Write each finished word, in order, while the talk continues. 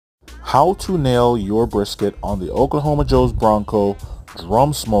How to nail your brisket on the Oklahoma Joe's Bronco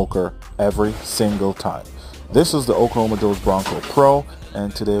drum smoker every single time. This is the Oklahoma Joe's Bronco Pro,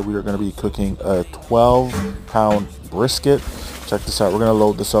 and today we are going to be cooking a 12-pound brisket. Check this out. We're going to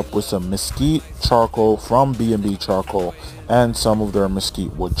load this up with some mesquite charcoal from B&B Charcoal and some of their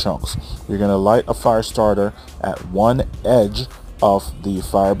mesquite wood chunks. You're going to light a fire starter at one edge of the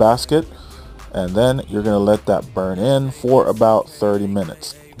fire basket, and then you're going to let that burn in for about 30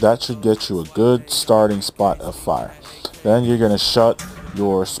 minutes. That should get you a good starting spot of fire. Then you're going to shut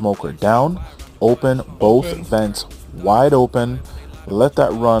your smoker down, open both vents wide open, let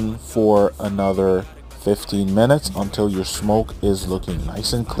that run for another 15 minutes until your smoke is looking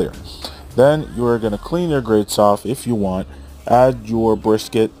nice and clear. Then you're going to clean your grates off if you want. Add your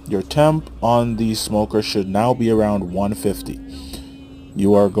brisket. Your temp on the smoker should now be around 150.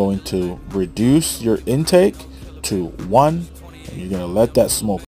 You are going to reduce your intake to 1. You're going to let that smoke